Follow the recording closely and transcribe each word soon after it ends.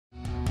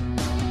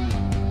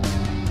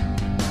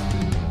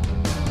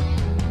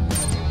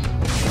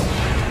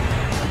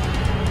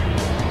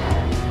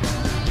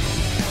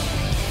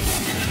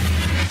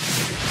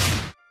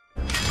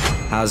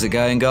How's it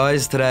going,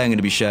 guys? Today I'm going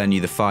to be showing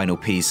you the final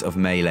piece of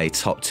melee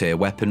top tier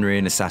weaponry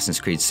in Assassin's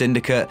Creed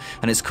Syndicate,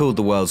 and it's called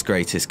the world's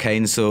greatest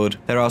cane sword.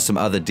 There are some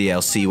other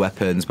DLC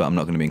weapons, but I'm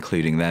not going to be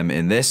including them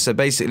in this. So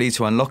basically,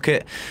 to unlock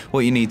it,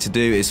 what you need to do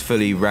is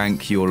fully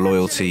rank your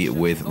loyalty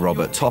with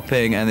Robert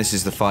Topping, and this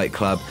is the fight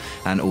club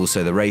and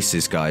also the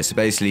races, guys. So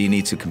basically, you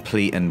need to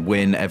complete and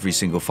win every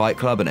single fight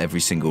club and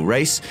every single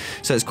race.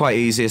 So it's quite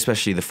easy,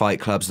 especially the fight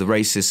clubs. The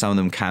races, some of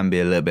them can be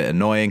a little bit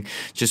annoying.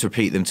 Just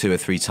repeat them 2 or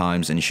 3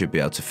 times and you should be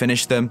able to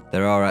finish them.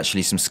 There are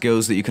actually some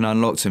skills that you can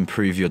unlock to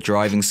improve your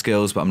driving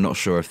skills, but I'm not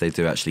sure if they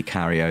do actually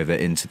carry over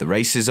into the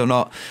races or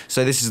not.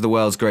 So this is the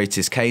world's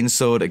greatest cane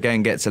sword.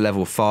 Again, get to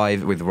level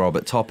 5 with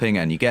Robert Topping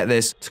and you get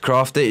this. To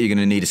craft it, you're going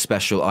to need a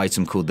special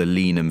item called the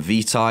Lenum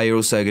Vitae. You're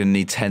also going to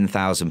need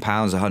 10,000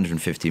 pounds,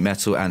 150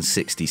 metal and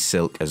 60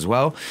 silk as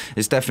well.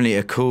 It's definitely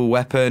a cool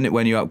weapon.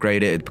 When you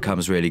upgrade it, it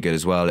becomes really good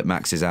as well. It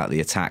maxes out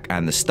the attack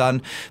and the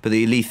stun, but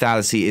the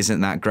lethality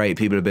isn't that great.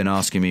 People have been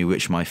asking me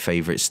which my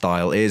favorite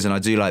style is, and I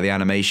do like the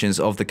animations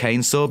of the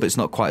cane sword, but it's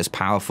not quite as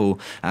powerful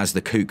as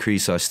the kukri,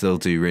 so I still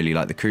do really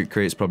like the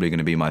kukri. It's probably going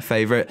to be my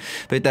favorite,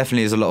 but it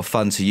definitely is a lot of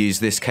fun to use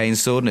this cane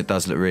sword, and it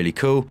does look really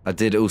cool. I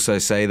did also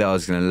say that I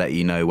was going to let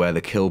you know where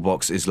the kill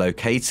box is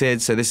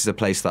located. So this is a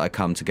place that I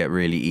come to get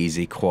really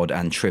easy quad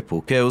and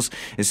triple kills.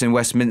 It's in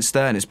Westminster,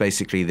 and it's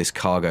basically this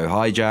cargo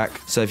hijack.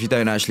 So if you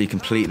don't actually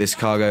complete this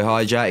cargo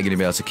hijack, you're going to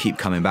be able to keep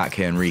coming back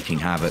here and wreaking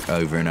havoc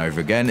over and over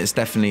again. It's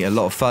definitely a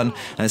lot of fun,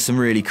 and there's some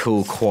really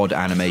cool quad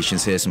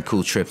animations here, some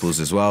cool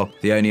triples as well.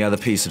 The only other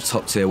piece of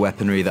top tier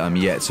weaponry that I'm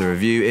yet to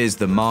review is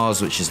the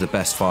Mars, which is the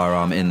best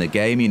firearm in the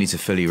game. You need to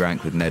fully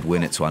rank with Ned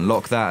Winnett to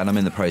unlock that, and I'm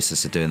in the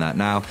process of doing that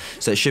now,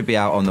 so it should be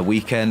out on the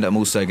weekend. I'm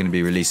also going to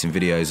be releasing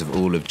videos of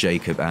all of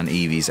Jacob and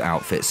Evie's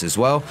outfits as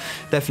well.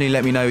 Definitely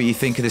let me know what you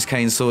think of this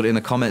cane sword in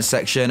the comments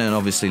section, and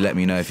obviously let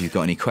me know if you've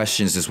got any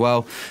questions as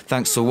well.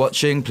 Thanks for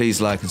watching,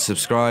 please like and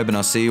subscribe, and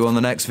I'll see you on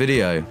the next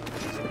video.